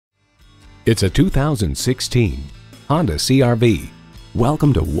It's a 2016 Honda CR-V.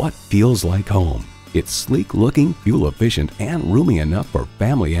 Welcome to what feels like home. It's sleek looking, fuel efficient, and roomy enough for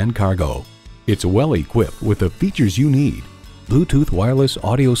family and cargo. It's well equipped with the features you need: Bluetooth wireless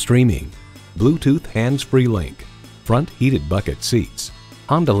audio streaming, Bluetooth hands-free link, front heated bucket seats,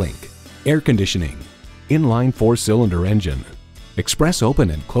 Honda Link, air conditioning, inline 4-cylinder engine, express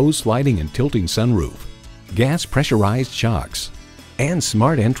open and closed sliding and tilting sunroof, gas pressurized shocks, and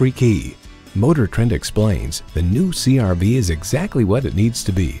smart entry key. Motor Trend explains the new CR-V is exactly what it needs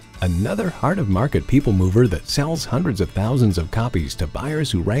to be. Another heart-of-market people mover that sells hundreds of thousands of copies to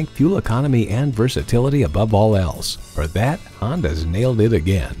buyers who rank fuel economy and versatility above all else. For that, Honda's nailed it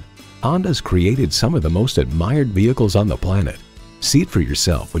again. Honda's created some of the most admired vehicles on the planet. See it for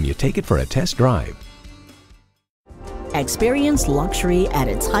yourself when you take it for a test drive. Experience luxury at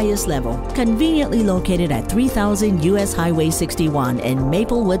its highest level. Conveniently located at 3000 US Highway 61 in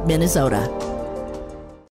Maplewood, Minnesota.